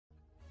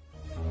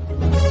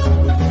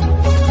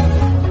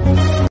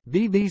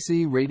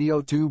BBC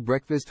Radio 2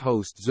 breakfast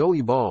host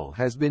Zoe Ball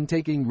has been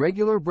taking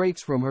regular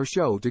breaks from her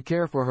show to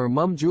care for her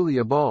mum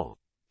Julia Ball,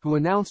 who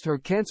announced her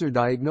cancer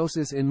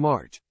diagnosis in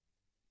March.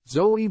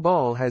 Zoe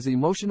Ball has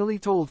emotionally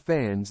told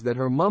fans that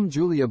her mum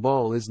Julia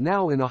Ball is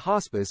now in a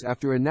hospice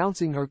after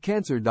announcing her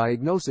cancer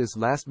diagnosis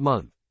last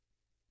month.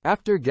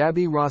 After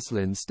Gabby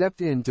Roslin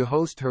stepped in to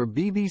host her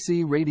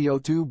BBC Radio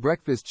 2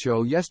 breakfast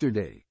show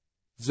yesterday,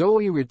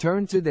 Zoe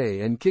returned today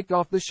and kicked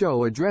off the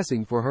show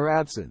addressing for her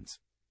absence.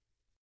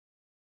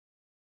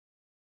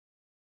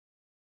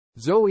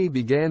 Zoe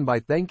began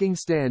by thanking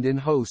stand-in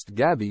host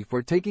Gabby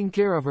for taking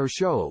care of her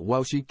show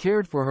while she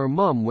cared for her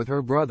mum with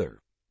her brother.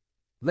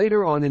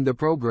 Later on in the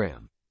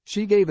program,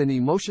 she gave an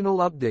emotional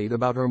update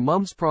about her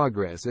mum's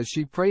progress as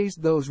she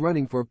praised those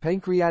running for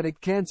pancreatic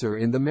cancer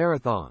in the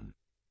marathon.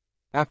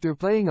 After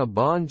playing a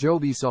Bon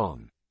Jovi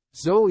song,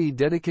 Zoe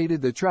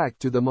dedicated the track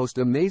to the most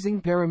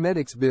amazing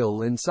paramedics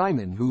Bill and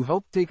Simon who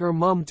helped take her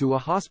mum to a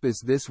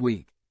hospice this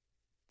week.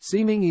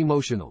 Seeming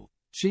emotional,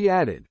 she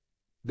added,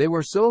 "They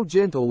were so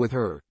gentle with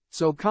her,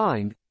 so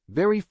kind,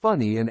 very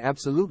funny and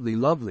absolutely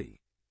lovely.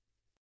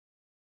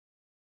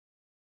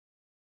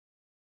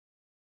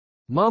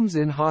 Mum's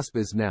in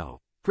hospice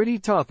now, pretty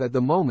tough at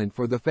the moment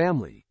for the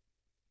family.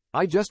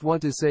 I just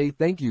want to say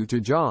thank you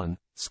to John,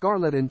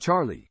 Scarlett and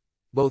Charlie,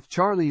 both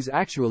Charlie's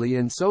actually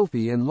and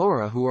Sophie and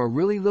Laura who are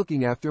really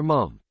looking after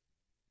Mum."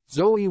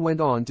 Zoe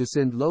went on to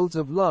send loads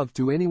of love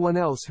to anyone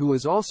else who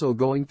is also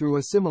going through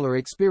a similar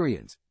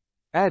experience,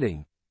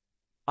 adding,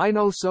 "I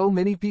know so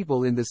many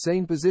people in the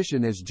same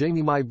position as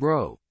Jamie my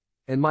bro,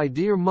 and my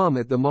dear mum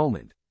at the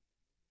moment.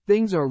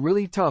 Things are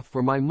really tough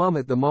for my mum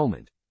at the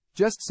moment.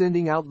 Just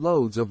sending out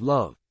loads of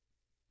love.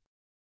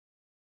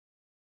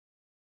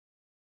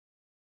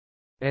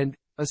 And,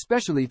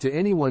 especially to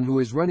anyone who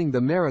is running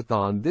the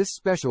marathon this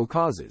special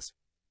causes.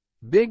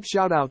 Big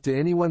shout out to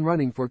anyone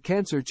running for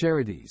cancer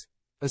charities,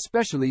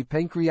 especially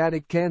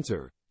pancreatic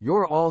cancer,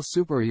 you're all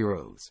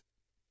superheroes.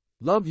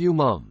 Love you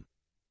mum."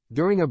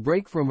 During a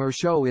break from her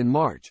show in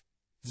March,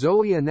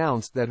 Zoe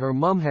announced that her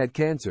mum had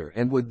cancer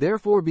and would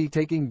therefore be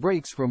taking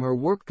breaks from her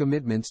work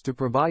commitments to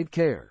provide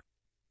care.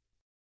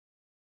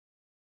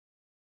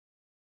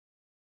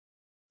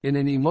 In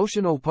an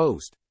emotional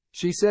post,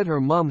 she said her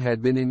mum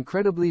had been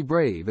incredibly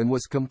brave and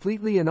was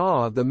completely in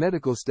awe of the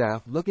medical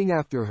staff looking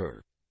after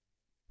her.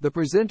 The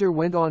presenter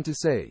went on to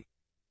say,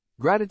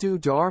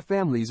 "Gratitude to our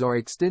families, our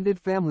extended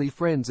family,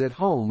 friends at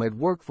home, at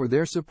work for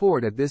their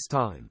support at this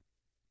time.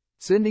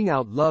 Sending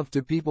out love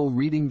to people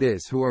reading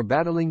this who are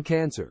battling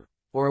cancer,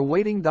 or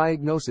awaiting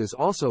diagnosis,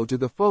 also to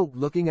the folk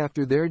looking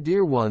after their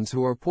dear ones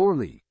who are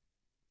poorly."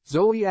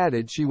 Zoe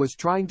added she was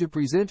trying to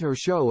present her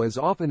show as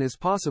often as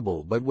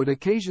possible but would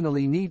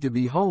occasionally need to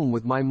be home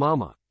with my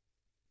mama.